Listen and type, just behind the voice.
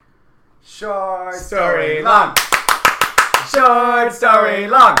Short story long. Short story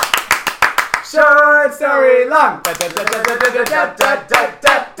long. Short story long.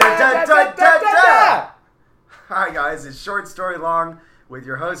 Hi guys, it's Short Story Long with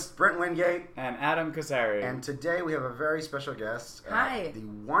your hosts Brent Wingate and Adam Kasari. And today we have a very special guest. Hi. The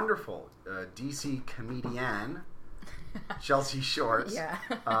wonderful DC comedian Chelsea Shorte.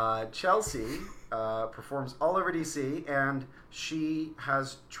 Yeah. Chelsea performs all over DC, and she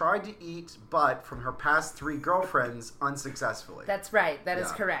has tried to eat butt from her past 3 girlfriends unsuccessfully. That's right. That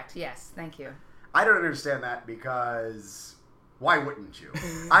is correct. Yes. Thank you. I don't understand that because why wouldn't you?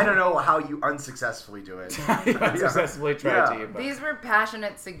 I don't know how you unsuccessfally do it. You unsuccessfully tried to eat butt. These were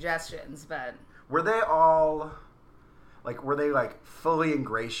passionate suggestions, but... Were they all... were they fully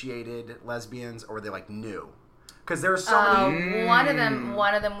ingratiated lesbians, or were they new? Because there's so many... One of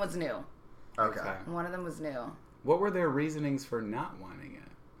them was new. Okay. One of them was new. What were their reasonings for not wanting it?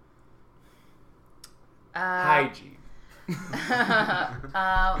 Hygiene.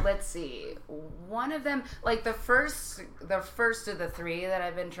 Let's see. One of them, the first of the 3 that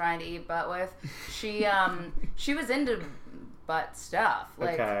I've been trying to eat butt with, she was into butt stuff.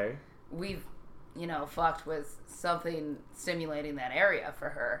 Okay. We've, fucked with something stimulating that area for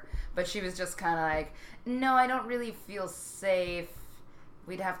her, but she was just kind of no, I don't really feel safe.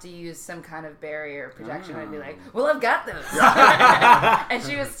 We'd have to use some kind of barrier protection. I'd be like, well, I've got those. And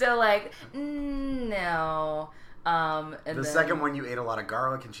she was still no. And the second one, you ate a lot of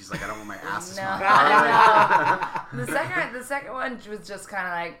garlic, and she's like, I don't want my ass to smell garlic. The second one was just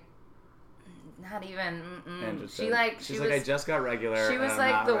kind of not even. She's I just got regular. She was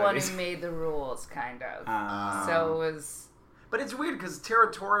the one who made the rules, kind of. So it was. But it's weird because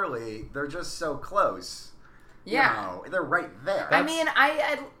territorially, they're just so close. Yeah, they're right there. I mean,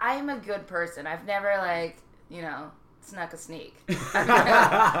 I'm a good person. I've never snuck a sneak.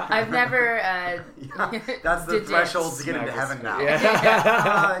 I've never. That's the threshold to get into heaven now.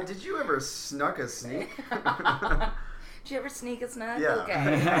 Yeah. Did you ever snuck a sneak? Did you ever sneak a snuck? Yeah. Okay.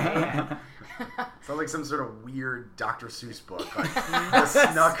 Yeah. Sounds like some sort of weird Dr. Seuss book, the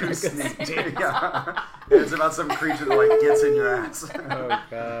snuck who sneaked. Yeah. It's about some creature that gets in your ass. Oh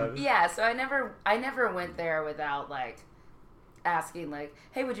god. Yeah, so I never went there without asking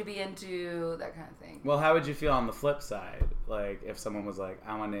hey, would you be into that kind of thing? Well, how would you feel on the flip side? If someone was I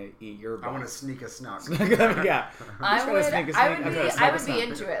want to eat your butt. I want to sneak a snuck. Yeah. I would be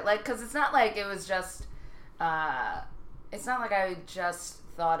into it. Because it's not it was just it's not I just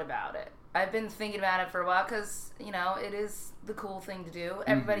thought about it. I've been thinking about it for a while because, it is the cool thing to do.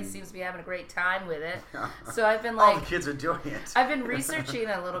 Everybody seems to be having a great time with it. So I've been all the kids are doing it. I've been researching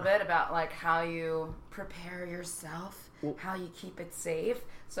a little bit about how you prepare yourself, how you keep it safe.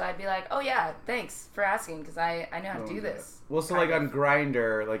 So I'd be oh yeah, thanks for asking because I know how to do this. Well, so on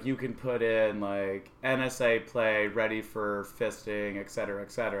Grindr, you can put in NSA play, ready for fisting, et cetera,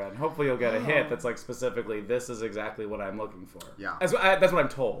 and hopefully you'll get a hit that's specifically this is exactly what I'm looking for. Yeah, that's what I'm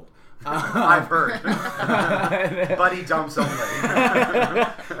told. I've heard. Buddy dumps only.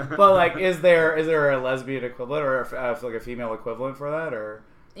 But is there a lesbian equivalent or a female equivalent for that, or?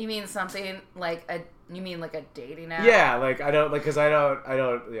 You mean something you mean a dating app? Yeah, I don't because I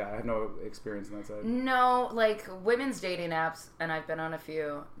have no experience in that side. No, women's dating apps, and I've been on a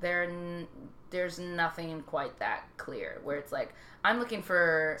few. There's nothing quite that clear where it's I'm looking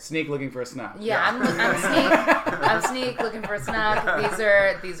for sneak, looking for a snuck. Yeah, I'm sneak looking for a snuck.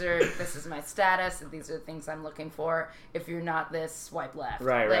 This is my status. These are the things I'm looking for. If you're not this, swipe left.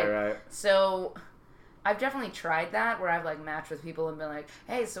 Right. So I've definitely tried that where I've matched with people and been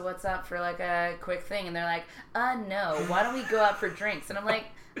hey, so what's up for a quick thing? And they're no, why don't we go out for drinks? And I'm I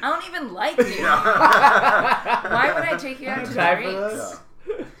don't even like you. Why would I take you out to drinks?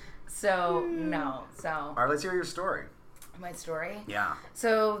 Yeah. So no. All right, let's hear your story. My story? Yeah.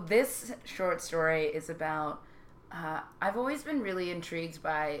 So this short story is about, I've always been really intrigued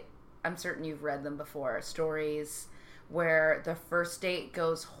by, I'm certain you've read them before, stories where the first date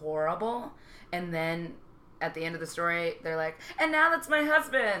goes horrible and then at the end of the story they're and now that's my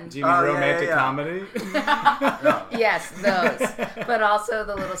husband. Do you mean romantic comedy? Yes, those. But also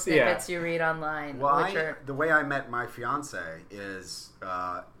the little snippets you read online. Well, the way I met my fiance is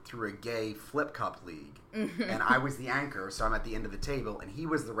through a gay flip cup league. And I was the anchor, so I'm at the end of the table, and he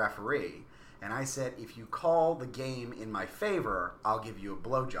was the referee. And I said, if you call the game in my favor, I'll give you a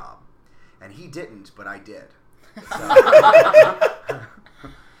blowjob. And he didn't, but I did. So.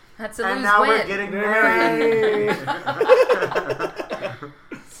 That's a lose-win. And now we're getting married.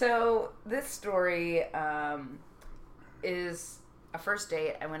 So this story is a first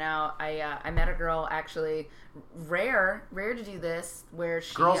date. I went out. I met a girl, actually, rare to do this, where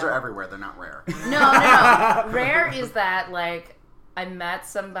she... Girls are everywhere. They're not rare. No. Rare is that, like, I met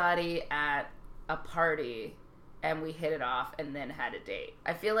somebody at a party and we hit it off and then had a date.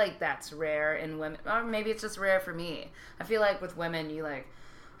 I feel like that's rare in women. Or maybe it's just rare for me. I feel like with women, you, like...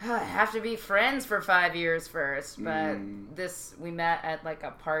 have to be friends for 5 years first, but we met at like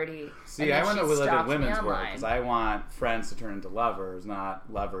a party. See, I want to live in women's world because I want friends to turn into lovers,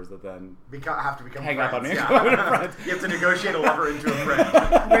 not lovers that then have to become hang friends. up on me. Yeah. You have to negotiate a lover into a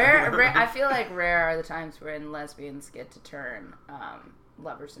friend. Rare. I feel like rare are the times when lesbians get to turn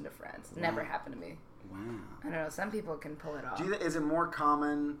lovers into friends. Wow. Never happened to me. Wow. I don't know. Some people can pull it off. Is it more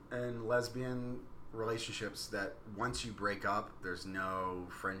common in lesbian relationships that once you break up there's no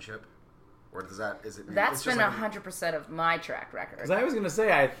friendship, or that's been 100% of my track record? Because I was gonna say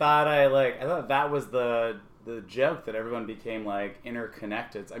I thought that was the joke, that everyone became like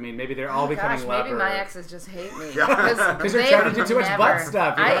interconnected. I mean, maybe they're all becoming lovers. Maybe my exes just hate me because they're trying to do too much butt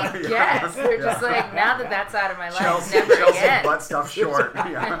stuff. I guess they're just like, now that that's out of my life, never again. Butt stuff short.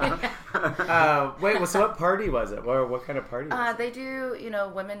 Wait, well, so what party was it? What kind of party was it? They do,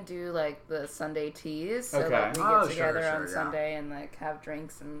 women do like the Sunday teas. So okay. like, we get together on Sunday and like have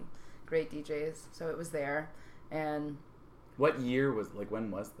drinks and great DJs. So it was there. And what year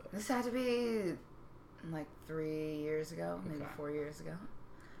when was this? This had to be like 3 years ago, maybe 4 years ago.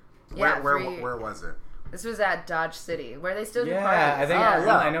 Where was it? This was at Dodge City, where they still do parties. I think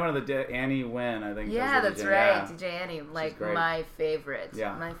I know one of the Annie Wynn. I think. Yeah, that's right, DJ Annie, like my favorite.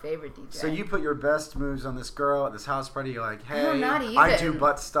 Yeah, my favorite DJ. So you put your best moves on this girl at this house party. You're like, hey, not even. I do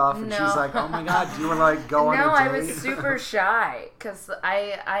butt stuff, and she's like, oh my god, do you want to like go on a date? No, I was super shy because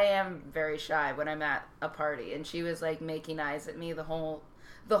I am very shy when I'm at a party, and she was like making eyes at me the whole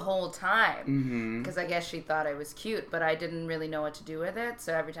time because I guess she thought I was cute, but I didn't really know what to do with it.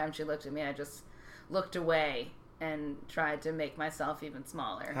 So every time she looked at me, I just looked away and tried to make myself even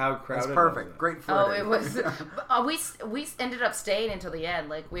smaller. How crowded? That's perfect. Was it? Great flirting. Oh, it was. We ended up staying until the end.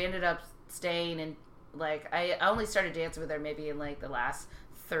 Like we ended up staying, and like I only started dancing with her maybe in like the last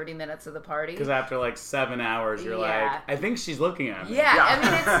 30 minutes of the party. Because after like 7 hours, you're like, I think she's looking at me. Yeah.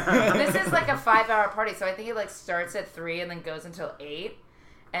 I mean, this is like a 5-hour party, so I think it like starts at 3 and then goes until 8.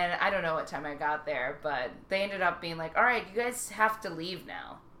 And I don't know what time I got there, but they ended up being like, all right, you guys have to leave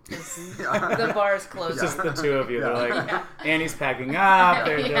now. The bar's closing. It's just the two of you. They're like, Annie's packing up.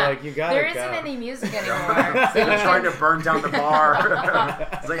 They're like, you gotta go. There isn't any music anymore. So they're trying to burn down the bar.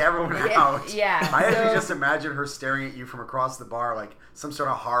 It's like everyone out. Yeah. I actually just imagine her staring at you from across the bar like some sort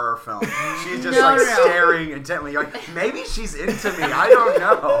of horror film. She's just staring intently. You're like, maybe she's into me. I don't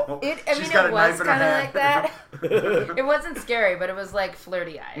know. It was kind of like that. It wasn't scary, but it was like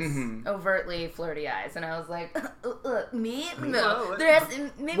flirty eyes. Overtly flirty eyes. And I was like, me? No.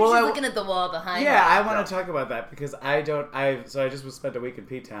 Maybe she's looking at the wall behind me. Yeah, I want to talk about that because I just spent a week in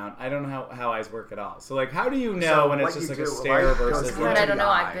P-Town. I don't know how eyes work at all. So, like, how do you know when it's just like a stare versus... I don't know.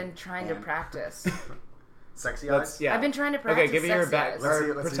 I've been trying to practice. Sexy eyes? Yeah. I've been trying to practice. Okay, give me your back.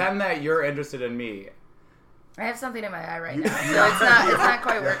 Pretend that you're interested in me. I have something in my eye right now, so it's not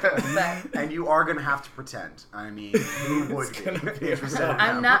quite working. But and you are gonna have to pretend. I mean, who would be interested?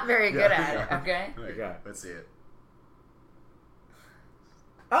 I'm not very good at it. Okay. Okay. Let's see it.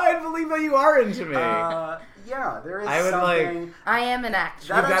 I believe that you are into me. Yeah, there is something. I am an actress.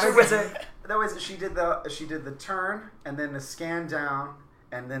 That was she did the turn and then a scan down.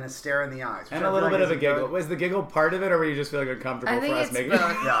 And then a stare in the eyes. And a little bit of a giggle. Was the giggle part of it, or were you just feeling uncomfortable for us making it?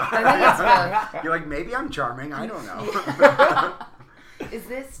 Yeah. I think it's both. You're like, maybe I'm charming. I don't know. Is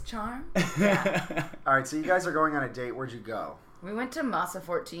this charm? Yeah. All right, so you guys are going on a date. Where'd you go? We went to Massa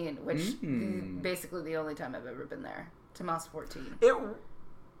 14, which basically the only time I've ever been there. To Massa 14.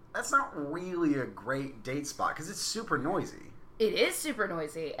 That's not really a great date spot because it's super noisy. It is super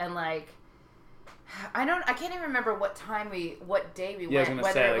noisy, and like... I can't even remember what day we went,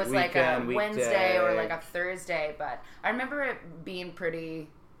 whether it was weekend, like a Wednesday or like a Thursday, but I remember it being pretty...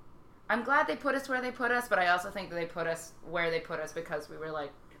 I'm glad they put us where they put us, but I also think that they put us where they put us because we were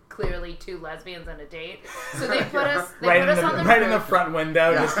like clearly two lesbians on a date. So they put us on the roof. Right in the front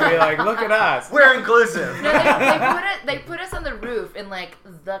window just to be like, look at us. We're inclusive. No, they put us on the roof in like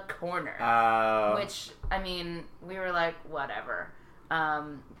the corner. Which, I mean, we were like, whatever.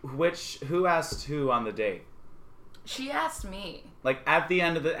 Who asked who on the date? She asked me. Like at the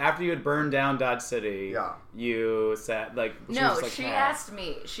end of after you had burned down Dodge City, you said like she asked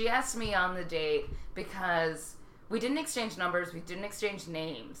me. She asked me on the date because we didn't exchange numbers, we didn't exchange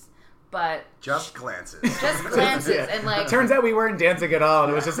names, but just glances. And like turns out we weren't dancing at all.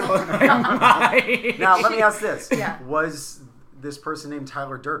 And it was just like mine. Now let me ask this: this person named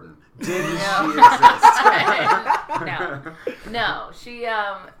Tyler Durden. Did she exist? No.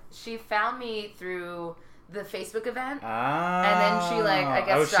 She found me through the Facebook event, and then she I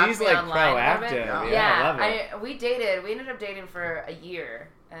guess stalked she's me like online proactive. a bit. Yeah, I love it. We dated. We ended up dating for a year,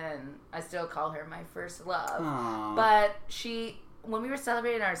 and I still call her my first love. Aww. But when we were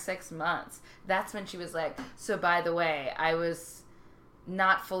celebrating our 6 months, that's when she was like, so by the way, I was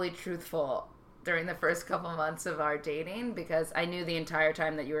not fully truthful during the first couple months of our dating because I knew the entire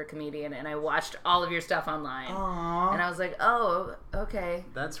time that you were a comedian and I watched all of your stuff online. Aww. And I was like, oh, okay.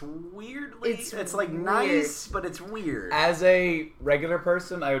 That's weirdly... It's like weird. nice, but it's weird. As a regular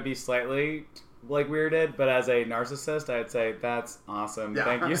person, I would be slightly weirded, but as a narcissist, I'd say that's awesome. Yeah.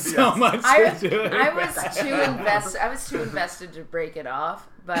 Thank you so much for doing I was that. I was too invested to break it off.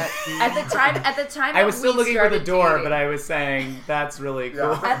 But at the time I was still looking for the door, dating, but I was saying that's really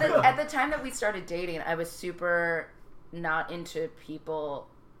cool. Yeah. At the time that we started dating, I was super not into people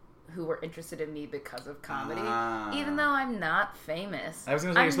who were interested in me because of comedy, even though I'm not famous. I was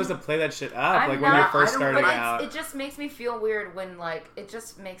going to say, you're supposed to play that shit up, when you're not, first starting out. It just makes me feel weird when, it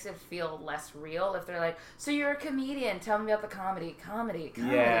just makes it feel less real if they're like, so you're a comedian, tell me about the comedy.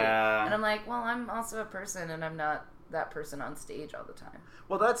 Yeah. And I'm like, well, I'm also a person, and I'm not that person on stage all the time.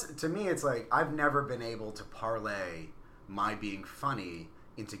 Well, to me, it's like, I've never been able to parlay my being funny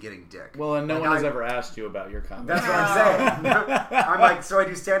into getting dick. Well, and no one has ever asked you about your comedy. That's what I'm saying. I'm like, so I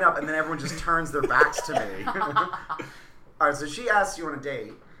do stand up, and then everyone just turns their backs to me. All right, so she asks you on a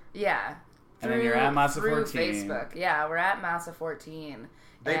date. Yeah. And then you're at Massa 14. Through Facebook. Yeah, we're at Massa 14.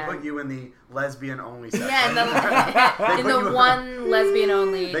 They put you in the lesbian-only section. Yeah, in the one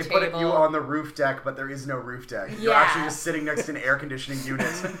lesbian-only They table. put you on the roof deck, but there is no roof deck. You're actually just sitting next to an air conditioning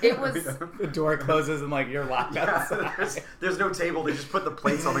unit. It was... The door closes and you're locked outside. There's no table. They just put the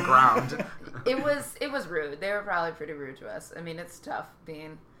plates on the ground. It was rude. They were probably pretty rude to us. I mean, it's tough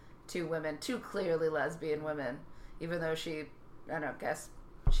being two clearly lesbian women, even though guess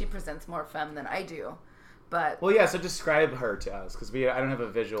she presents more femme than I do. But well, yeah. So describe her to us, because I don't have a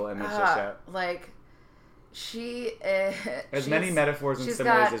visual image just yet. She as many metaphors and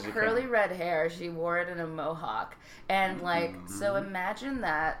similes as you can. She's got curly red hair. She wore it in a mohawk, and so imagine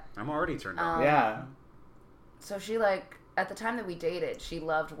that. I'm already turned on. Yeah. So she at the time that we dated, she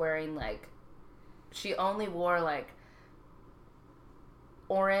loved wearing she only wore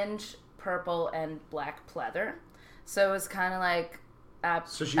orange, purple, and black pleather. So it was kind of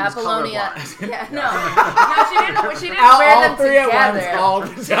so she was Apollonia. colorblind. Yeah, no, she didn't wear them three together. At once, all the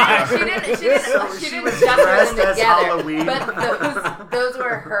time. She didn't was just wear them dressed as together. Halloween. But those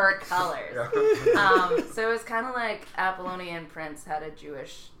were her colors. Yeah. So it was kind of like Apollonia and Prince had a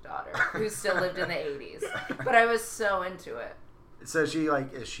Jewish daughter who still lived in the 80s. But I was so into it. So she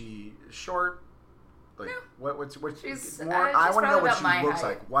is she short? No. What's She's more? she's I want to know probably what about she my looks height.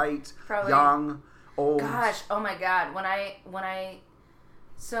 like. White, Probably. young, old. Gosh, oh my God.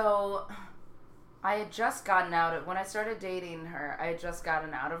 So I had just gotten when I started dating her, I had just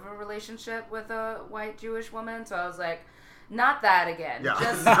gotten out of a relationship with a white Jewish woman. So I was like, not that again. Yeah.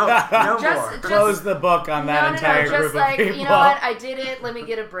 Just, no just, more. Close the book on that entire group of people. You know what? I did it. Let me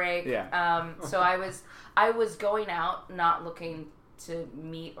get a break. Yeah. So I was going out not looking to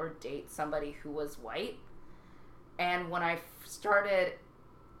meet or date somebody who was white. And when I started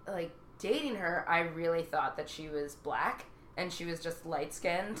dating her, I really thought that she was black. And she was just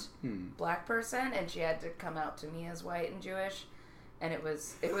light-skinned black person, and she had to come out to me as white and Jewish, and it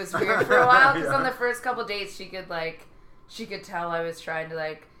was weird for a while because on the first couple dates she could tell I was trying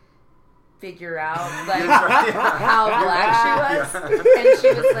to figure out how black she was, and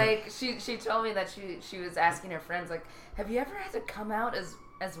she was she told me that she was asking her friends have you ever had to come out as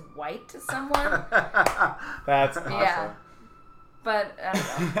white to someone? That's awesome. Yeah, but I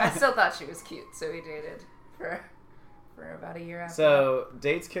don't know. I still thought she was cute, so we dated for about a year after. So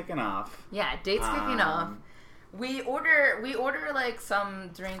dates kicking off. Yeah, dates kicking off. We order some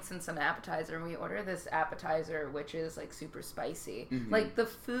drinks and some appetizer, and we order this appetizer which is super spicy. Mm-hmm. The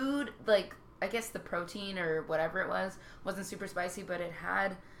food, I guess the protein or whatever it wasn't super spicy, but it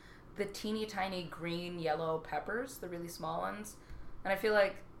had the teeny tiny green yellow peppers, the really small ones. And I feel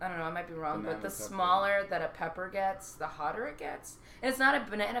I don't know, I might be wrong, but the smaller that a pepper gets, the hotter it gets. And it's not a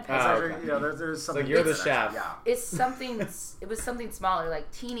banana pepper. Yeah, there's something. You're the chef. Yeah. It's something. It was something smaller,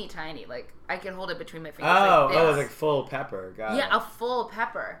 teeny tiny. I could hold it between my fingers. It was full pepper. Got it. A full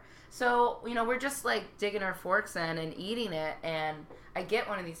pepper. So we're just digging our forks in and eating it, and I get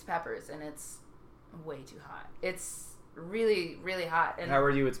one of these peppers, and it's way too hot. It's really, really hot. And how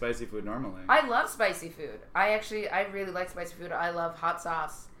are you with spicy food normally? I love spicy food. I really like spicy food. I love hot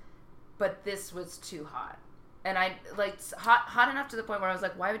sauce, but this was too hot. And I like hot enough to the point where I was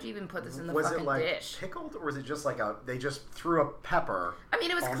like, why would you even put this in the fucking dish? Pickled, or was it just like they just threw a pepper? I mean,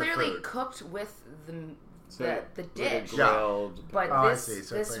 it was clearly food? Cooked with the dish. Grilled. But this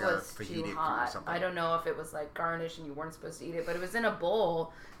so this like was too hot. I don't know if it was like garnish and you weren't supposed to eat it, but it was in a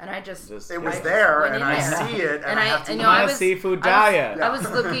bowl, and I just it was there, and I see it, and I have to eat a seafood diet. I was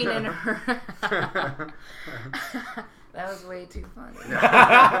looking in her. That was way too funny.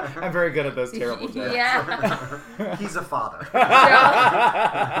 I'm very good at those terrible jokes. Yeah. He's a father.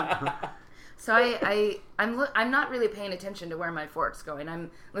 So I'm not really paying attention to where my fork's going.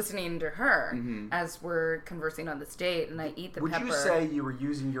 I'm listening to her as we're conversing on this date, and I eat the pepper. Would you say you were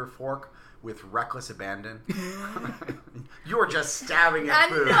using your fork with reckless abandon? You were just stabbing at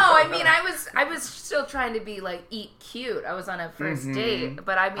food. No, I mean I was still trying to be like eat cute. I was on a first date,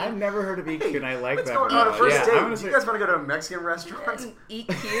 but I mean I've never heard of eat cute, and I like that. On a first date, do you guys want to go to a Mexican restaurant? Eat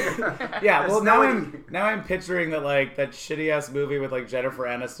cute. Yeah, well now I'm picturing that like that shitty ass movie with like Jennifer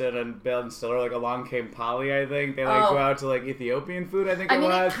Aniston and Ben Stiller, like Along Came Polly. I think they like go out to like Ethiopian food. I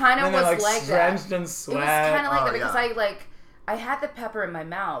mean, it kind of was like drenched that. in sweat. It was kind of like that because I had the pepper in my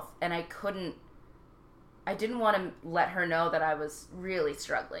mouth, and I didn't want to let her know that I was really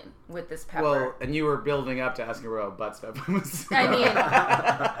struggling with this pepper. Well, and you were building up to asking her about butt stuff. I mean,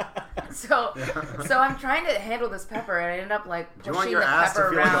 so I'm trying to handle this pepper, and I ended up like pushing Do you want your the ass pepper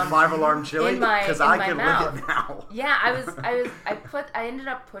to feel around like a 5-alarm chili? Because I can mouth. lick it now. Yeah, I ended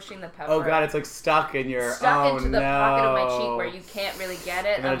up pushing the pepper. Oh god, it's like stuck in your into the pocket of my cheek where you can't really get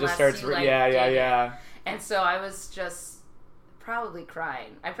it and then unless it just starts. you like yeah. And so I was just probably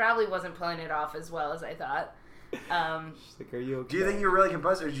crying. I probably wasn't pulling it off as well as I thought. She's like, are you okay? Do you think you're really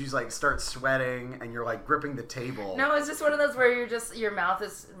composed, or did you just like start sweating and you're like gripping the table? No, it's just one of those where your mouth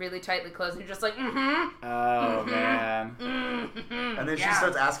is really tightly closed and you're just like, Oh man. And then she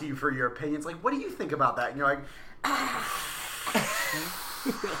starts asking you for your opinions, like, what do you think about that? And you're like,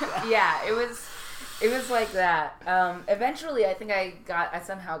 yeah, it was like that. Eventually, I think I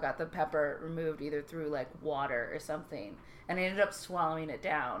somehow got the pepper removed either through like water or something, and I ended up swallowing it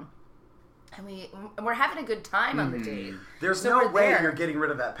down. And we're having a good time on the date. There's no way you're getting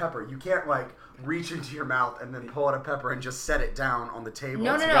rid of that pepper. You can't like reach into your mouth and then pull out a pepper and just set it down on the table.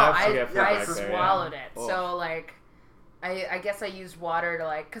 No. I swallowed it. Oh. So like, I guess I used water to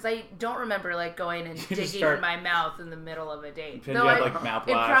like, because I don't remember like going and digging in my mouth in the middle of a date. Though it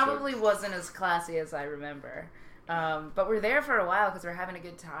probably wasn't as classy as I remember. But we're there for a while because we're having a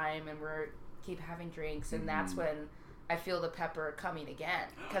good time and we're keep having drinks, and that's when I feel the pepper coming again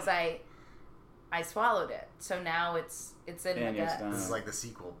because I swallowed it, so now it's in my gut. This is like the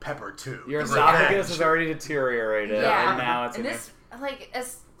sequel, Pepper 2. Your esophagus has already deteriorated, and now it's like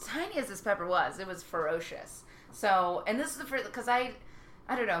as tiny as this pepper was, it was ferocious. So, and this is the first because I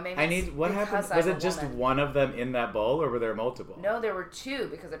don't know, maybe what happened? Was it just one of them in that bowl, or were there multiple? No, there were two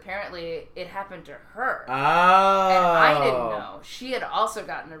because apparently it happened to her. Oh, and I didn't know. She had also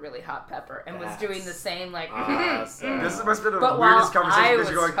gotten a really hot pepper and was doing the same like. Awesome. This must have been the weirdest conversation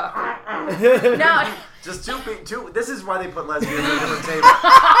because you're going. No, just two. This is why they put lesbians at a different table.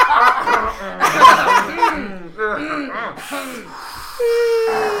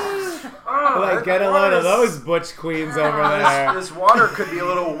 Like, get a load of those butch queens over there. This water could be a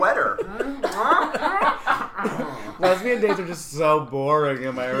little wetter. Lesbian dates are just so boring,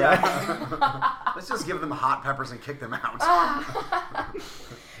 am I right? Yeah. Let's just give them hot peppers and kick them out.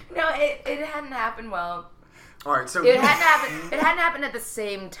 No, it hadn't happened well. All right, so it hadn't happened at the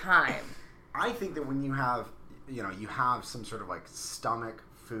same time. I think that when you have some sort of like stomach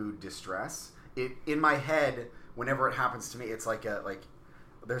food distress, in my head, whenever it happens to me, it's like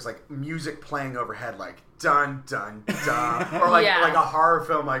there's like music playing overhead, like dun dun dun, or like a horror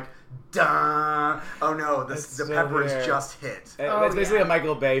film, like dun. Oh no, the pepper is just hit. It's basically a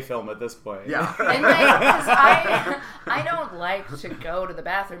Michael Bay film at this point. Yeah, and because I don't like to go to the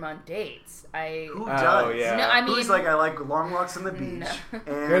bathroom on dates. Who does? Yeah. No, I mean, who's like, I like long walks on the beach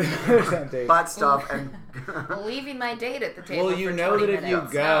and butt stuff and leaving my date at the table. Well, you know that if you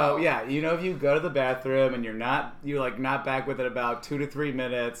go, if you go to the bathroom and you're not back within about 2 to 3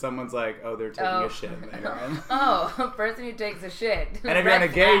 minutes, someo's like, oh, they're taking a shit. Person who takes a shit. And if you're on a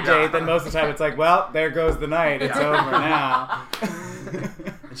gay date, then most of the time it's like, well, there goes the night. It's over now.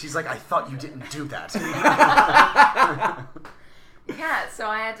 And she's like, I thought you didn't do that. Yeah, so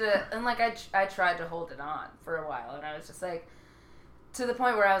I had to, and like I tried to hold it on for a while, and I was just like, To the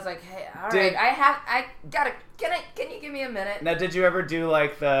point where I was like, hey, all right, can you give me a minute? Now, did you ever do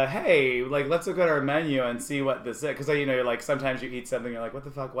like hey, like let's look at our menu and see what this is? Because you're like, sometimes you eat something, you're like, what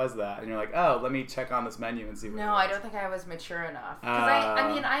the fuck was that? And you're like, oh, let me check on this menu and see what No, I don't think I was mature enough.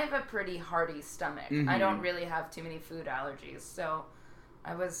 Because I have a pretty hearty stomach. Mm-hmm. I don't really have too many food allergies, so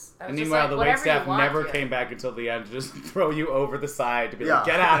I was and just meanwhile, like, the whatever waitstaff you want, never dude. came back until the end to just throw you over the side to be like,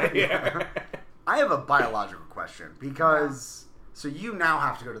 get out of here. I have a biological question because so you now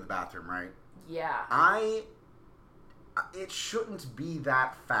have to go to the bathroom, right? Yeah. It shouldn't be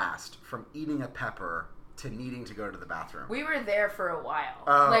that fast from eating a pepper to needing to go to the bathroom. We were there for a while.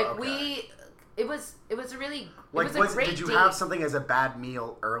 Okay. It was a really Like, it was a great did you date. have something as a bad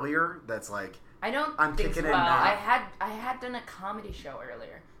meal earlier that's like I'm think kicking so. in Well, now? I had done a comedy show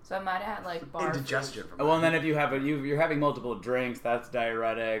earlier, so I might have had like bar indigestion from Well, and then if you have you're having multiple drinks, that's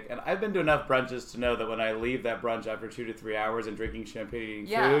diuretic. And I've been to enough brunches to know that when I leave that brunch after 2 to 3 hours and drinking champagne and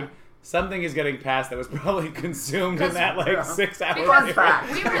eating food, something is getting passed that was probably consumed in that 6 hours.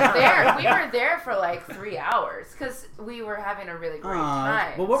 Because we were there for like 3 hours because we were having a really great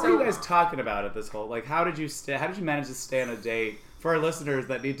time. Well, what were you guys talking about at this whole how did you manage to stay on a date? For our listeners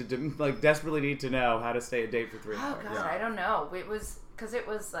that need to desperately need to know how to stay a date for 3 hours. Oh god, I don't know. It was because it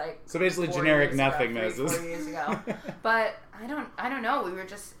was like so basically generic nothingness. 4 years ago. But I don't know. We were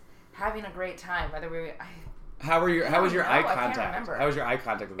just having a great time. Whether we how was your eye I can't contact? remember. How was your eye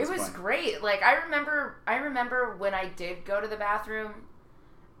contact at this point? It was point? great. Like I remember when I did go to the bathroom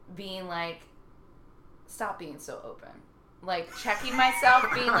being like, stop being so open. Like checking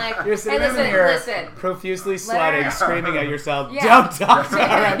myself, being like, you're hey, listen, profusely sweating, screaming at yourself, yeah. don't talk to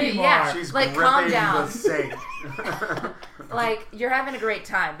her anymore. Yeah. She's like calm down. The sink. Like you're having a great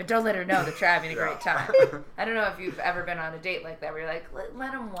time, but don't let her know that you're having a great time. I don't know if you've ever been on a date like that where you're like,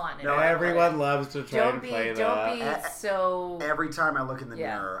 let him want it. No, everyone loves to try and play that. Don't be so. Every time I look in the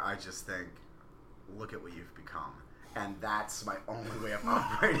mirror, I just think, look at what you've become, and that's my only way of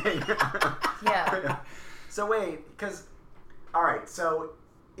operating. Yeah. So wait, because. All right, so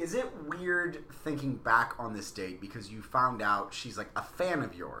is it weird thinking back on this date because you found out she's like a fan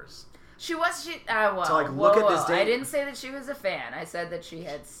of yours? She was. Look at this date. I didn't say that she was a fan. I said that she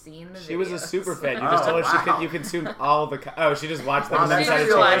had seen the videos. She was a super fan. You just told her you consumed all the. She just watched them. That's a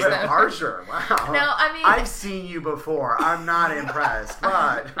little bit harsher. Wow. No, I mean I've seen you before. I'm not impressed,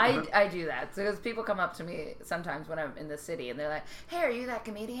 but I do that because people come up to me sometimes when I'm in the city and they're like, "Hey, are you that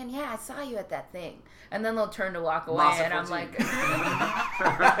comedian? Yeah, I saw you at that thing." And then they'll turn to walk away, and I'm like,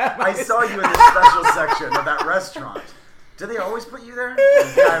 "I saw you in the special section of that restaurant." Do they always put you there?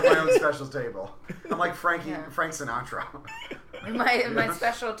 I have my own special table. I'm like Frank Sinatra. In my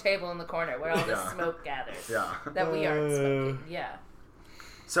special table in the corner where all the smoke gathers. Yeah. That we aren't smoking. Yeah.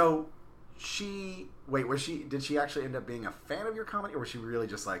 So did she actually end up being a fan of your comedy, or was she really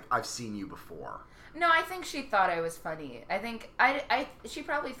just like, I've seen you before? No, I think she thought I was funny. I think she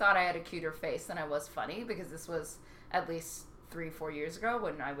probably thought I had a cuter face than I was funny because this was at least 3-4 years ago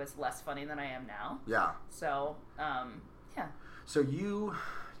when I was less funny than I am now. Yeah. So, yeah. So you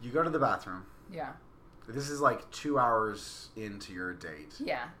go to the bathroom. Yeah. This is like 2 hours into your date.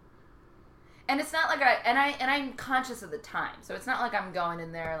 Yeah. And it's not like I'm conscious of the time. So it's not like I'm going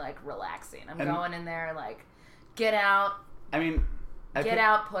in there like relaxing. I'm going in there like get out. I mean, get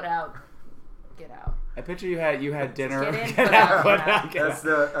out, put out, get out. I picture you had dinner. Get in, get out, put out. That's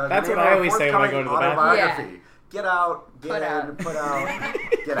that's what I always say when I go to the bathroom. Yeah. Get out, get in, put out,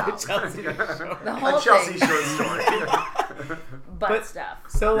 get out. Chelsea Shorte. The whole Chelsea thing. Short story. But stuff.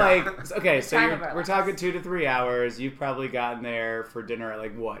 So okay, so we're talking 2 to 3 hours. You've probably gotten there for dinner at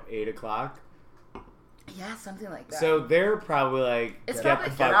like what, 8 o'clock? Yeah, something like that. So they're probably like, it's get probably,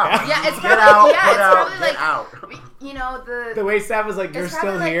 the fuck out. Yeah, it's get probably, out, put out, probably get like, out. You know, the waitstaff was like, you're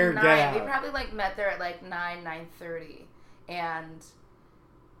still like here, 9. get out. We probably like met there at like 9:30, and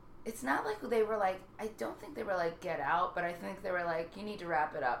it's not like they were like, I don't think they were like, get out, but I think they were like, you need to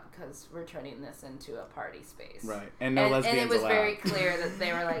wrap it up because we're turning this into a party space. Right. And no lesbians allowed. And it was very clear that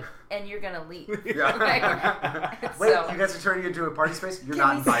they were like, and you're going to leave. Yeah. Wait, you guys are turning it into a party space? You're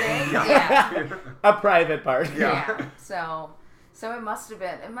not invited. Yeah. A private party. Yeah. So it must have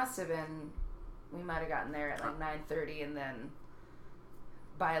been, we might have gotten there at like 9:30, and then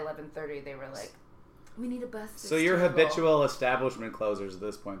by 11:30 they were like, we need a bus. So you're habitual establishment closers at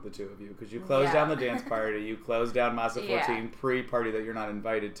this point, the two of you, because you closed down the dance party, you closed down Masa 14 pre-party that you're not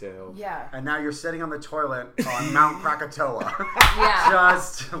invited to. Yeah. And now you're sitting on the toilet on Mount Krakatoa. Yeah.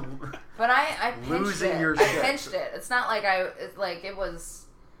 Just but I pinched losing it. your I shit. pinched it. It's not like it was.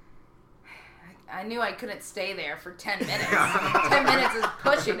 I knew I couldn't stay there for 10 minutes. 10 minutes is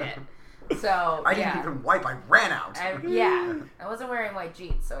pushing it. So I didn't even wipe. I ran out. I wasn't wearing white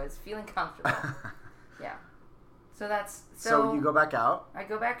jeans, so I was feeling comfortable. Yeah. So that's so you go back out. I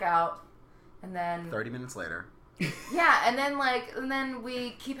go back out, and then 30 minutes later. Yeah, and then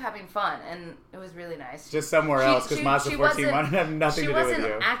we keep having fun, and it was really nice. Just somewhere else, because Mazda 14 wanted to have nothing to do with you. She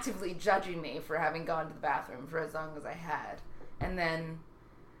wasn't actively judging me for having gone to the bathroom for as long as I had. And then,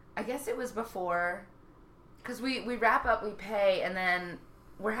 I guess it was before, because we wrap up, we pay, and then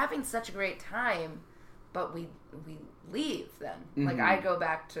we're having such a great time, but we leave then. Mm-hmm. Like, I go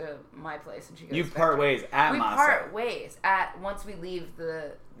back to my place, and she goes You back part ways at Mazda. We part ways once we leave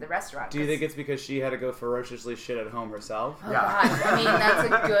the restaurant. Do you think it's because she had to go ferociously shit at home herself? Oh, yeah. God. I mean,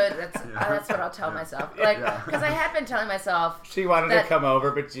 that's what I'll tell myself. Like, because I had been telling myself she wanted to come over,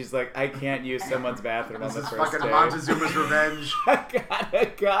 but she's like, I can't use someone's bathroom on the first fucking day. Montezuma's revenge. I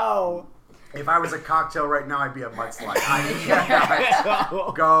gotta go. If I was a cocktail right now, I'd be a mudslide. I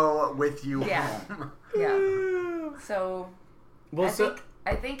can't go with you home. Yeah. So,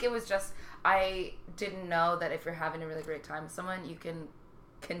 I think it was just, I didn't know that if you're having a really great time with someone, you can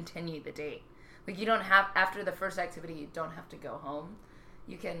continue the date. Like, you don't have, after the first activity, you don't have to go home.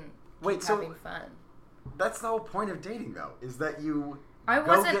 You can keep having fun. That's the whole point of dating, though, is that you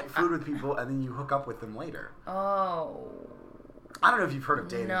go get food with people and then you hook up with them later. Oh. I don't know if you've heard of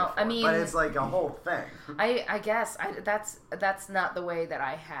dating before, I mean, but it's like a whole thing. I guess that's not the way that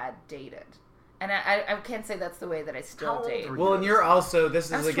I had dated. And I can't say that's the way that I still date. Well, and you're also,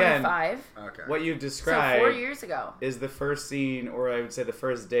 this is again, 25. Okay. What you've described 4 years ago is the first scene, or I would say the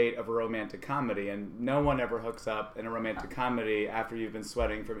first date of a romantic comedy. And no one ever hooks up in a romantic comedy after you've been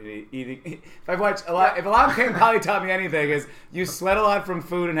sweating from eating. If I've watched a lot, if a lot of game probably taught me anything, is you sweat a lot from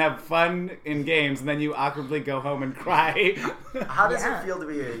food and have fun in games, and then you awkwardly go home and cry. How does it feel to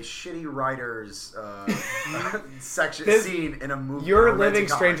be a shitty writer's scene in a movie? You're living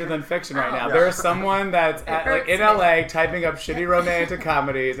stranger than fiction right now. There's someone that's in LA typing up shitty romantic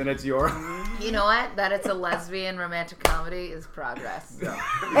comedies, and it's your. You know what? That it's a lesbian romantic comedy is progress.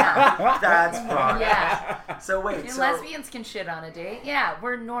 Yeah. That's progress. Yeah. So wait, lesbians can shit on a date. Yeah,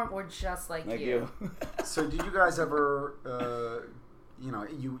 we're just like you. So did you guys ever,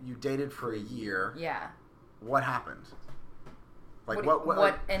 you dated for a year? Yeah. What happened? Like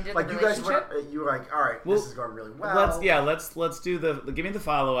what ended the relationship? You were like, all right, this is going really well. Let's do give me the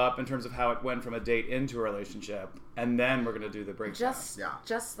follow up in terms of how it went from a date into a relationship, and then we're gonna do the breakdown.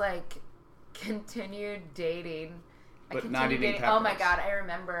 Just like continued dating. But not eating peppers. Oh my God, I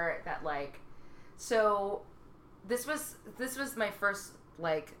remember that. So this was my first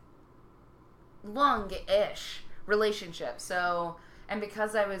long-ish relationship. So. And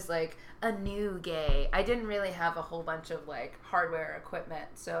because I was a new gay, I didn't really have a whole bunch of hardware equipment.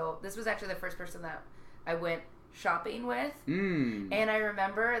 So this was actually the first person that I went shopping with. And I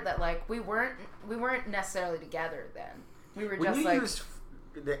remember that we weren't necessarily together then. We were when you use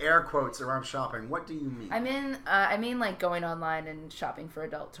the air quotes around shopping, what do you mean? I mean going online and shopping for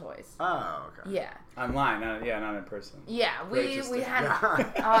adult toys. Oh, okay. Yeah. Online, not in person. Yeah, we had.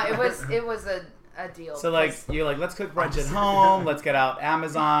 It was a deal. So you're let's cook brunch at home, let's get out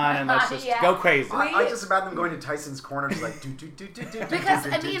Amazon, and let's just go crazy. I just imagine them going to Tyson's Corner, just do. Because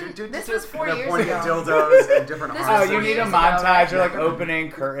this was 4 years ago. Pointing at dildos and different. Oh, you need a montage. You're opening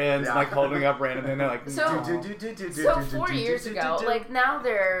curtains, holding up random thing. They're like, so 4 years ago,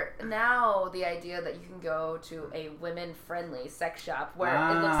 now the idea that you can go to a women-friendly sex shop where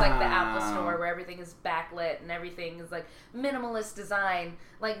it looks like the Apple Store, where everything is backlit and everything is minimalist design.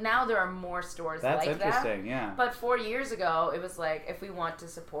 Now there are more stores. That's like interesting, yeah. But 4 years ago, it was if we want to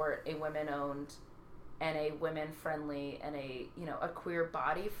support a women-owned and a women-friendly and a queer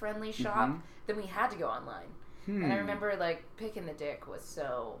body-friendly shop, then we had to go online. And I remember picking the dick was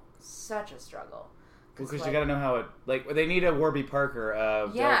such a struggle. Because you got to know how it they need a Warby Parker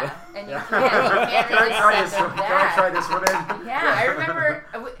of and you can't really send them that. Can I try this one in? Yeah,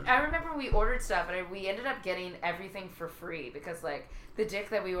 I remember we ordered stuff and we ended up getting everything for free because the dick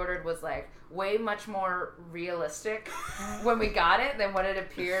that we ordered was way much more realistic when we got it than what it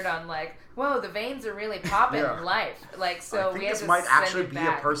appeared on whoa, the veins are really popping in life. So we had to this might actually be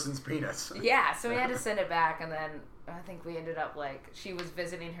a person's penis. Yeah, so we had to send it back, and then I think we ended up she was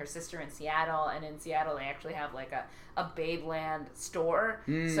visiting her sister in Seattle, and in Seattle they actually have a Babeland store.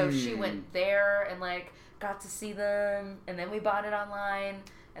 So she went there and got to see them, and then we bought it online.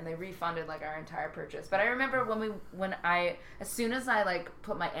 And they refunded our entire purchase. But I remember as soon as I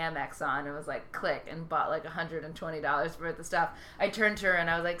put my Amex on, it was click and bought $120 worth of stuff. I turned to her and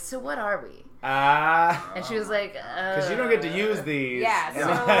I was like, "So what are we?" And she was like, "Because you don't get to use these."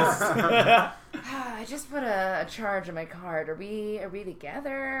 Yeah. I just put a charge on my card. Are we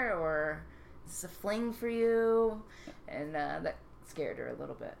together, or is this a fling for you? And that scared her a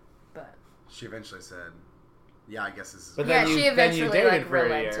little bit, but she eventually said, "Yeah, I guess this is." But she eventually then you dated like for a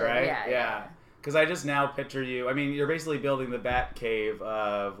relented. year, right? Yeah. Because I just now picture you. I mean, you're basically building the bat cave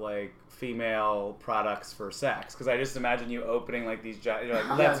of like female products for sex. Because I just imagine you opening like these giant, you're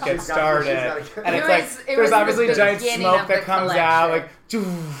like, let's get started, and it's like there's obviously giant smoke that comes out. Like,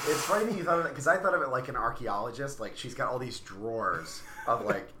 it's funny that you thought of it because I thought of it like an archaeologist. Like she's got all these drawers of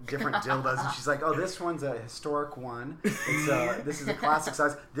like different dildos, and she's like, "Oh, this one's a historic one. This is a classic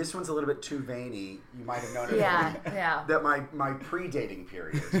size. This one's a little bit too veiny. You might have noticed. That my pre-dating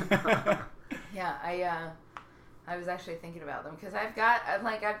period." Yeah, I was actually thinking about them because I've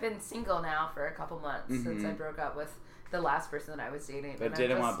been single now for a couple months since I broke up with the last person that I was dating. But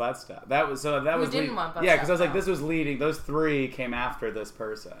didn't want butt stuff. That was want butt stuff. Yeah, because I was like, this was leading. Those three came after this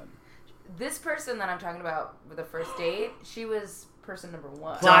person. This person that I'm talking about with the first date, she was person number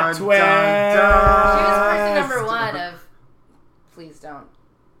one. Plot twist. She was person number one of, please don't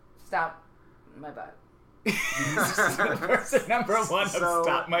stop my butt. Person number one of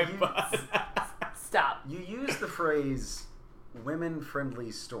stop my butt. Stop. You use the phrase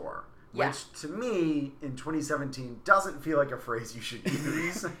women-friendly store, which to me in 2017 doesn't feel like a phrase you should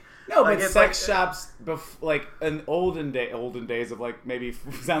use. No, like, but sex shops, like in olden days of like maybe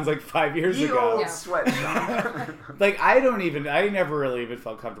sounds like 5 years ago. Old sweatshop. Like I never really even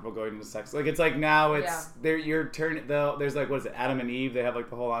felt comfortable going into sex. Like it's like now it's you're turning. There's like what is it? Adam and Eve. They have like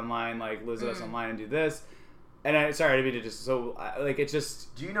the whole online like visit us online and do this. And sorry, I didn't mean to just like it's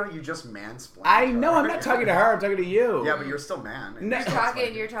just. Do you know you just mansplained? I know I'm not talking to her. I'm talking to you. Yeah, but you're still man.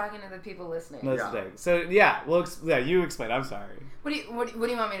 You're talking to the people listening. Listening. So you explain. I'm sorry. What do you want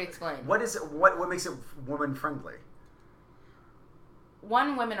me to explain? What is it? What makes it woman friendly?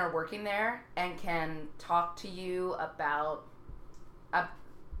 One, women are working there and can talk to you about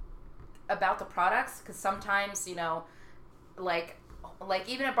the products because sometimes like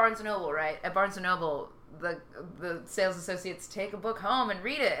even at Barnes & Noble, right? At Barnes & Noble, the sales associates take a book home and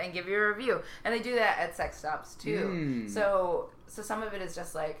read it and give you a review, and they do that at sex shops too. So some of it is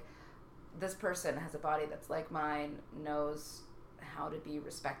just like this person has a body that's like mine, knows how to be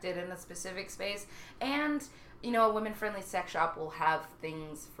respected in a specific space, and a women-friendly sex shop will have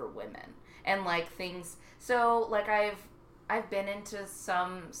things for women and like things. So like I've been into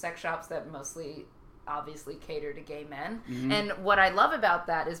some sex shops that mostly obviously cater to gay men, and what I love about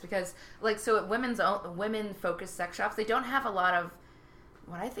that is because at women focused sex shops, they don't have a lot of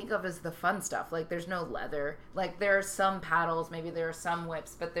what I think of as the fun stuff. Like there's no leather, like there are some paddles, maybe there are some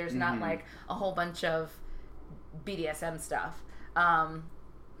whips, but there's not like a whole bunch of BDSM stuff.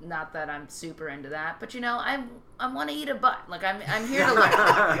 Not that I'm super into that, but I want to eat a butt. Like I'm here to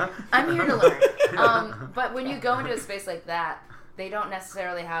learn. I'm here to learn. But when you go into a space like that, they don't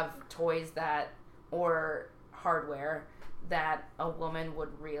necessarily have toys or hardware that a woman would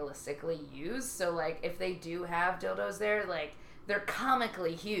realistically use. So like if they do have dildos there, like they're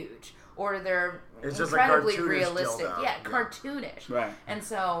comically huge or they're incredibly realistic. Cartoonish. Right. And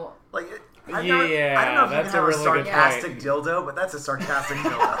so like I don't know if you can have a sarcastic dildo, but that's a sarcastic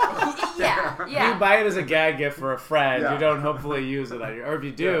dildo. Yeah. You buy it as a gag gift for a friend. You don't hopefully use it on your, or if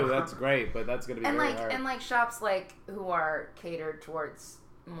you do, that's great, but that's going to be very hard. And like shops like who are catered towards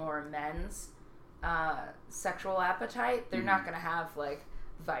more men's sexual appetite, they're not going to have like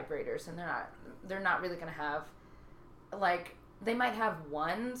vibrators, and they're not really going to have like, they might have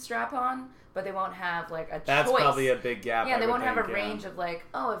one strap on, but they won't have like a choice. That's probably a big gap. Yeah, they won't have a range of like,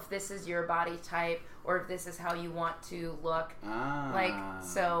 oh, if this is your body type or if this is how you want to look. Like,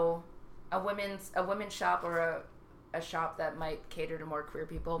 so a women's shop or a shop that might cater to more queer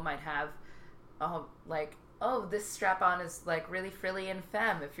people might have like, oh, this strap on is like really frilly and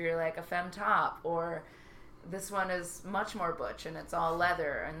femme if you're like a femme top, or this one is much more butch and it's all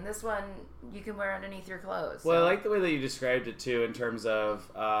leather, and this one you can wear underneath your clothes. Well, I like the way that you described it too in terms of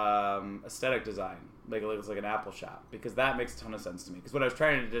aesthetic design. Like it looks like an Apple shop, because that makes a ton of sense to me. Because what I was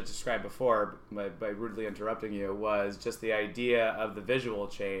trying to describe before by rudely interrupting you was just the idea of the visual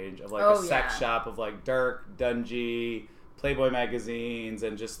change of like a sex shop of like dark, dungy Playboy magazines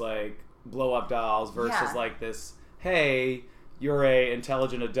and just like blow up dolls versus like this, hey, you're a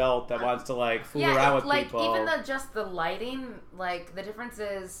intelligent adult that wants to like fool around with like, people. Even just the lighting, like the difference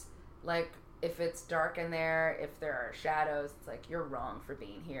is like if it's dark in there, if there are shadows, it's like you're wrong for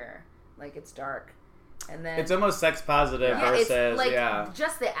being here. Like it's dark, and then it's almost sex positive versus it's like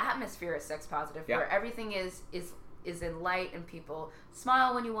just the atmosphere is sex positive, where everything is in light and people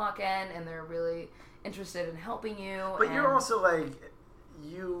smile when you walk in and they're really interested in helping you. But you're also like,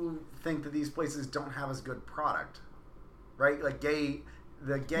 you think that these places don't have as good product, right? Like the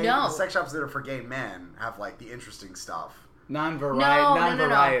sex shops that are for gay men have like the interesting stuff.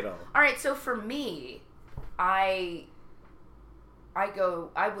 Non-varietal. All right, so for me, I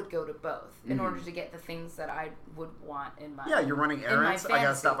would go to both in order to get the things that I would want in my. Yeah, you're running errands. I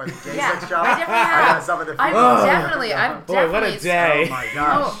gotta stop by the gay yeah, sex shop. I definitely have. I gotta stop at the. I've Boy, definitely. what a day! Oh my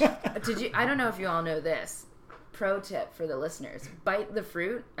gosh! I don't know if you all know this. Pro tip for the listeners: Bite the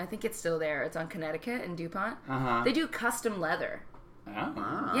Fruit. I think it's still there. It's on Connecticut and DuPont. They do custom leather.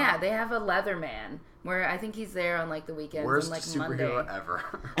 Oh. Yeah, they have a leather man where I think he's there on like the weekends Worst and like superhero Monday. ever.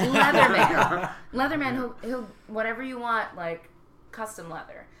 Leatherman. Leatherman, he'll whatever you want, like custom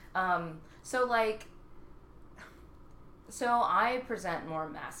leather. So I present more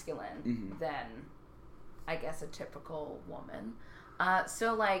masculine than I guess a typical woman.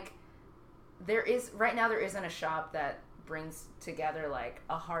 There isn't a shop that brings together like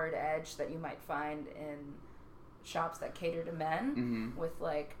a hard edge that you might find in shops that cater to men with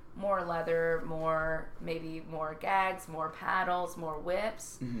like more leather, maybe more gags, more paddles, more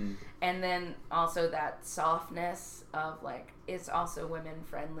whips, and then also that softness of like it's also women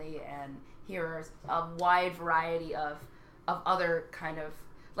friendly, and here's a wide variety of other kind of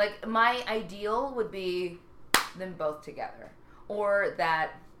like my ideal would be them both together, or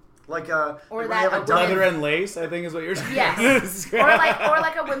that. Leather and lace, I think is what you're saying. Yes. or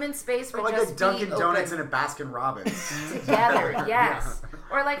like a women's space or like just a Dunkin' be Donuts and a Baskin Robbins together. Yes.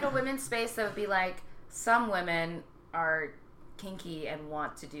 Or like a women's space that would be like some women are kinky and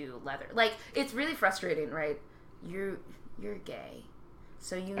want to do leather. Like it's really frustrating, right? You're gay.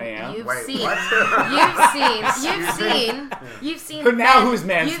 So you've seen But now who's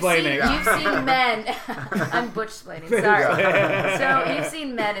mansplaining? You've seen men. I'm butch-splaining. Sorry. So you've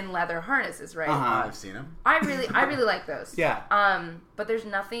seen men in leather harnesses, right? I've seen them. I really like those. Yeah. But there's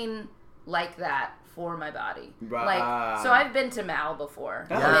nothing like that for my body. Like, so I've been to MAL before,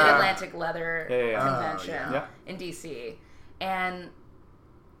 the Mid-Atlantic Leather Convention in DC, and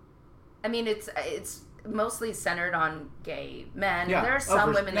I mean it's mostly centered on gay men. Yeah. There are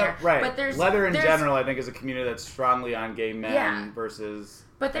some women there, right? But there's leather in general. I think is a community that's strongly on gay men versus.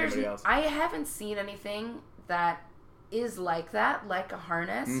 But anybody else. I haven't seen anything that is like that, like a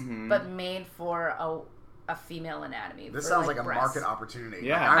harness, but made for a female anatomy. This sounds like a breasts. market opportunity.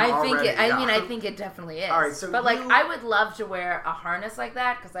 Yeah, like, I think it definitely is. All right, so I would love to wear a harness like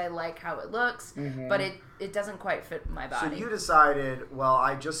that because I like how it looks, but it doesn't quite fit my body. So you decided, well,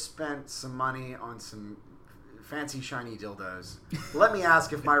 I just spent some money on some fancy shiny dildos. Let me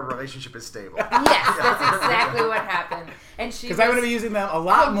ask if my relationship is stable. Yes, that's exactly what happened. And she because I'm going to be using them a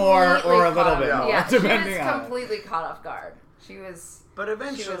lot more or a little bit more. Yeah, depending she was on completely caught off guard. She was. But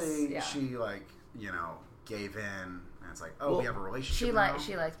eventually, she gave in, and it's like, we have a relationship.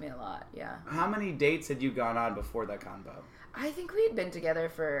 She liked me a lot. Yeah. How many dates had you gone on before that convo? I think we had been together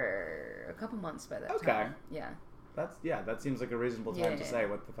for a couple months by that time. Okay. Yeah. That seems like a reasonable time to say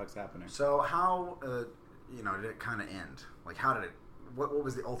what the fuck's happening. So how did it kind of end? Like how did it? What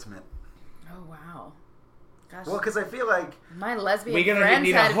was the ultimate? Oh wow. Gosh. Well, because I feel like my lesbian we're friends gonna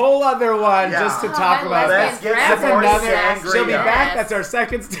need a whole other one just to talk about that. That's another. She'll be back. That's our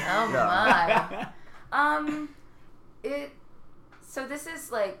second step. Oh my. So this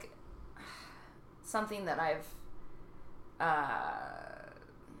is like something that I've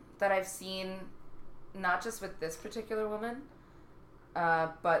seen, not just with this particular woman,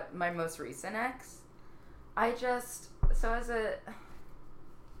 but my most recent ex. I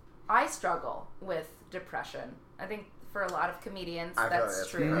struggle with depression. I think for a lot of comedians that's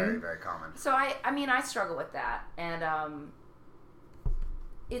true. Very, very common. So I struggle with that, and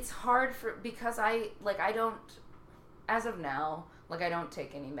it's hard because I don't, as of now, I don't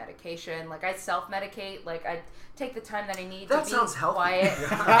take any medication. I self-medicate. I take the time that I need to be quiet.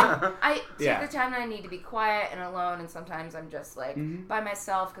 I take the time that I need to be quiet and alone, and sometimes I'm just by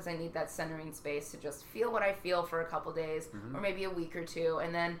myself because I need that centering space to just feel what I feel for a couple days or maybe a week or two,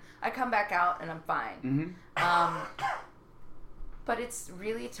 and then I come back out and I'm fine. But it's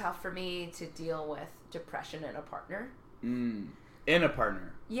really tough for me to deal with depression in a partner. In a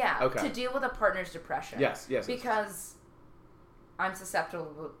partner? Yeah. Okay. To deal with a partner's depression. Yes. Because I'm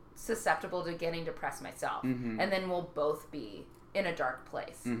susceptible to getting depressed myself, and then we'll both be in a dark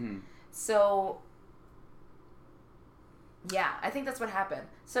place. So, yeah, I think that's what happened.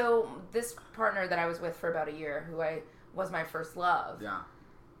 So this partner that I was with for about a year, who was my first love,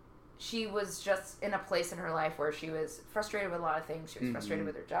 she was just in a place in her life where she was frustrated with a lot of things. She was frustrated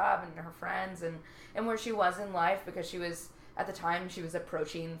with her job and her friends, and where she was in life, because at the time she was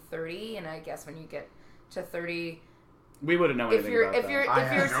approaching 30, and I guess when you get to 30, We wouldn't know anything about if you're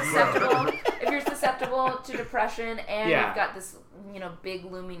susceptible to depression and you've got this, big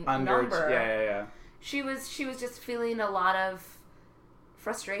looming number. Yeah. She was just feeling a lot of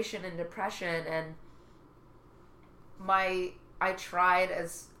frustration and depression, and I tried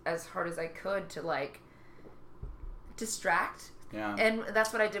as hard as I could to like distract. Yeah. And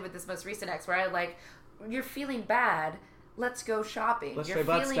that's what I did with this most recent ex, where I like, you're feeling bad. Let's go shopping. You're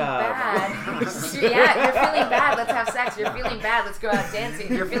feeling bad. Yeah, you're feeling bad. Let's have sex. You're feeling bad. Let's go out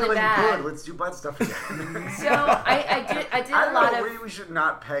dancing. You're feeling bad. Good. Let's do butt stuff again. So I did a lot of. Maybe we should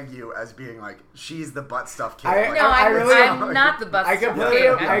not peg you as being like she's the butt stuff kid. I'm not the butt stuff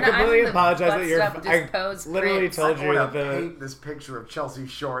kid. I completely apologize that you're. I literally told you that paint this picture of Chelsea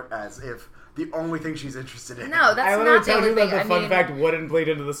Shorte as if the only thing she's interested in. No, that's I not literally the told only you thing. that the fun fact wouldn't bleed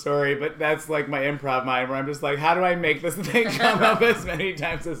into the story, but that's like my improv mind where I'm just like, how do I make this thing come up as many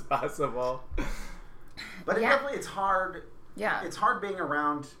times as possible? But definitely, it's hard. Yeah, it's hard being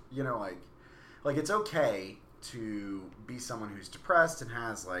around. Like it's okay to be someone who's depressed and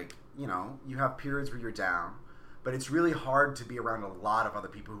has you have periods where you're down, but it's really hard to be around a lot of other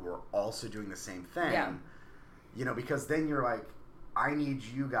people who are also doing the same thing. Yeah. Because then you're like, I need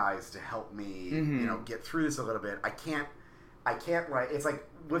you guys to help me, get through this a little bit. I can't it's like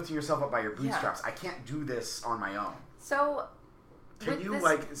lifting yourself up by your bootstraps. I can't do this on my own. So, can you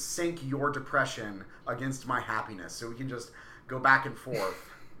sink your depression against my happiness so we can just go back and forth?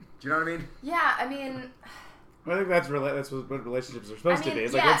 Do you know what I mean? Yeah, I mean, I think that's what relationships are supposed to be.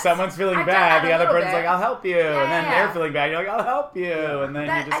 It's like when someone's feeling bad, the other person's like, I'll help you. Yeah, and then they're feeling bad, you're like, I'll help you. And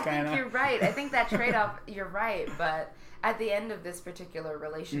then you just kind of... I think you're right. I think that trade-off, you're right. But at the end of this particular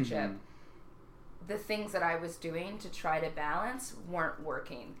relationship, the things that I was doing to try to balance weren't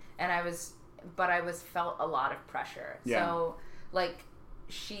working. And I felt a lot of pressure. Yeah. So, like,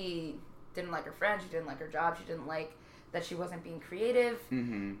 she didn't like her friends, she didn't like her job, she didn't like that she wasn't being creative.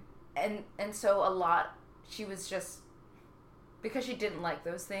 Mm-hmm. And so she was just, because she didn't like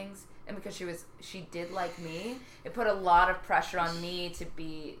those things, and because she did like me, it put a lot of pressure on me to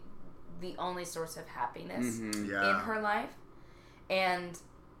be the only source of happiness in her life. And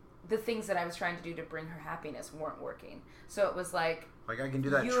the things that I was trying to do to bring her happiness weren't working. So it was like I can do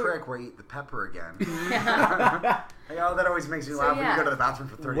that trick where I eat the pepper again. That always makes me laugh when you go to the bathroom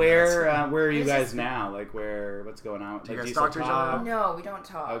for 30 minutes. Where are you guys now? Like, what's going on? Do you guys talk to each other? No, we don't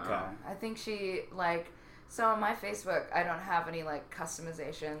talk. Okay. I think she, so on my Facebook, I don't have any,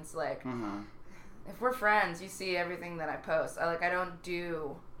 customizations. If we're friends, you see everything that I post. I don't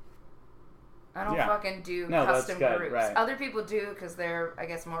fucking do custom groups. Right. Other people do because they're, I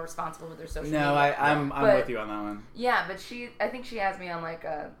guess, more responsible with their social media. No, I'm with you on that one. Yeah, but I think she has me on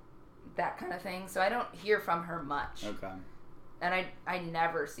that kind of thing, so I don't hear from her much. Okay. And I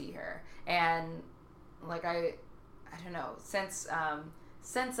never see her, and I don't know, since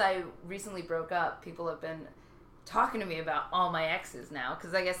I recently broke up, people have been talking to me about all my exes now,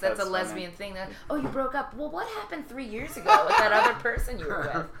 because I guess that's a lesbian thing. Oh, you broke up? Well, what happened 3 years ago with that other person you were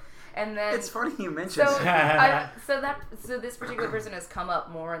with? And then it's funny you mentioned so this particular person has come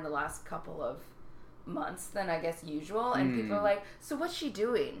up more in the last couple of months than I guess usual, and people are like, so what's she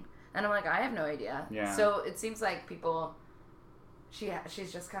doing? And I'm like, I have no idea. Yeah. So it seems like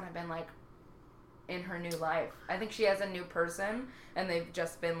she's just kind of been in her new life. I think she has a new person, and they've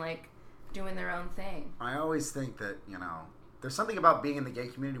just been doing their own thing. I always think that there's something about being in the gay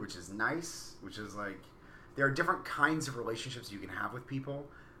community which is nice, which is there are different kinds of relationships you can have with people.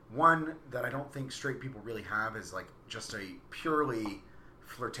 One that I don't think straight people really have is just a purely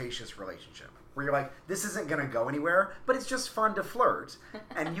flirtatious relationship where you're this isn't going to go anywhere, but it's just fun to flirt.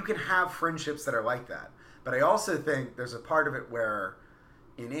 And you can have friendships that are like that. But I also think there's a part of it where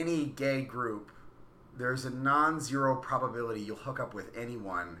in any gay group, there's a non-zero probability you'll hook up with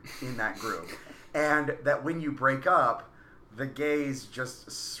anyone in that group. And that when you break up, the gays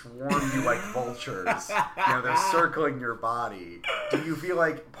just swarm you like vultures. They're circling your body. Do you feel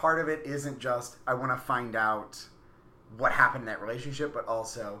like part of it isn't just, I want to find out what happened in that relationship, but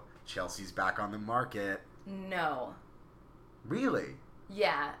also Chelsea's back on the market? No. Really?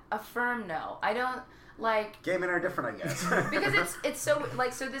 Yeah. A firm no. I don't... Gay men are different, I guess. Because it's so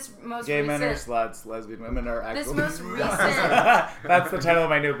so this most gay recent... men are sluts, lesbian women are actual... This most recent... That's the title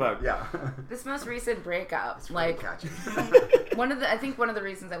of my new book. Yeah. This most recent breakup, it's really catchy. I think one of the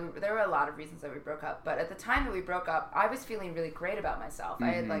reasons that there were a lot of reasons that we broke up, but at the time that we broke up, I was feeling really great about myself. I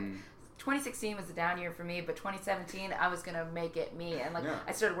had 2016 was a down year for me, but 2017 I was gonna make it me, and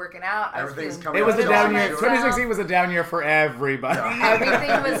I started working out. It was a down year. 2016 was a down year for everybody.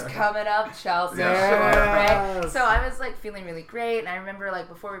 Everything was coming up, Chelsea Shorte, right? So I was like feeling really great, and I remember like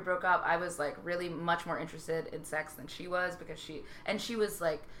before we broke up, I was like really much more interested in sex than she was because she was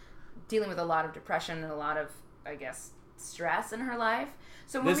like dealing with a lot of depression and a lot of, I guess, stress in her life.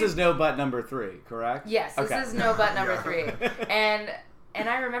 So this is no butt number 3, correct? Yes, this is no butt number 3, and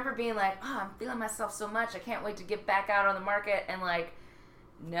I remember being like, oh, I'm feeling myself so much. I can't wait to get back out on the market. And like,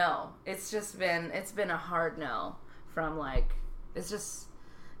 no, it's been a hard no from like, it's just,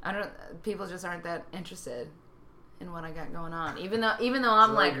 people just aren't that interested in what I got going on. Even though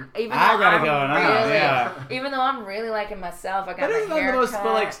I'm like, even though I'm really liking myself, I got my hair cut.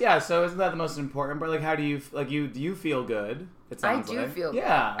 But like, yeah, so isn't that the most important? But like, how do you, like, do you feel good? I do feel good.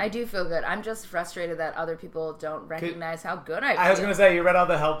 Yeah. I do feel good. I'm just frustrated that other people don't recognize how good I feel. I was going to say, you read all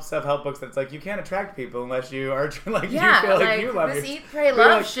the self-help books that's like, you can't attract people unless you are like, you feel like you love yourself. This eat, pray,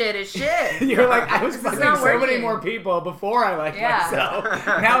 love shit is shit. You're like, I was fucking so many more people before I liked myself.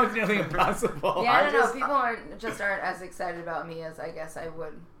 Now it's nearly impossible. Yeah, I don't know. People aren't as excited about me as I guess I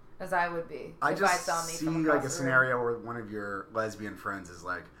would be. I just see like a scenario where one of your lesbian friends is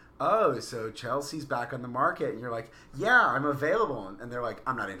like, oh, so Chelsea's back on the market, and you're like, yeah, I'm available, and they're like,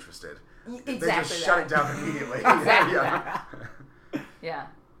 I'm not interested. Exactly. They just shut it down immediately. Exactly. Yeah.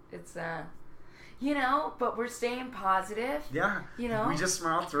 It's but we're staying positive. Yeah. We just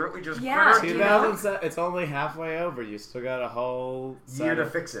smiled through it. We just 2007. It's only halfway over. You still got a whole year to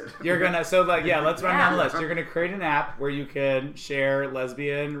fix it. You're gonna let's run down the list. You're gonna create an app where you can share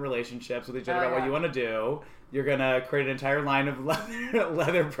lesbian relationships with each other about what you want to do. You're gonna create an entire line of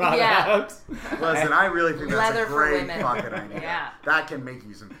leather products. Yeah. Listen, I really think that's leather a great for women. fucking idea. Yeah. That can make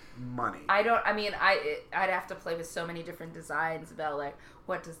you some money. I'd have to play with so many different designs about like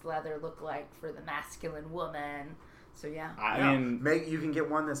what does leather look like for the masculine woman. So yeah. I mean, you can get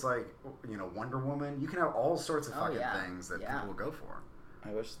one that's like Wonder Woman. You can have all sorts of fucking things that people will go for. I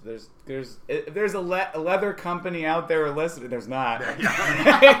wish there's a leather company out there listening. There's not.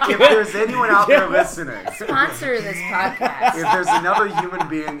 If there's anyone out there listening, sponsor this podcast. If there's another human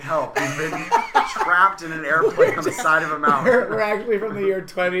being, help. We've been trapped in an airplane on the side of a mountain. We're actually from the year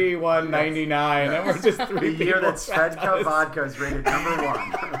 2199, and we're just 3 The year people that Svedka vodka is rated number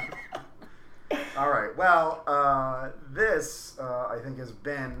 1. All right. Well, this I think has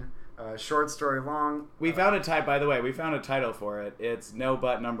been. Short story long. We found a title for it. It's No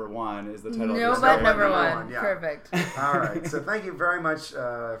Butt Number 1 is the title. No Butt Number 1. Yeah. Perfect. All right. So thank you very much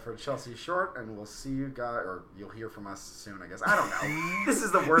for Chelsea Shorte, and we'll see you guys, or you'll hear from us soon, I guess. I don't know. This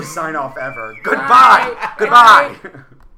is the worst sign off ever. Goodbye. Bye. Goodbye.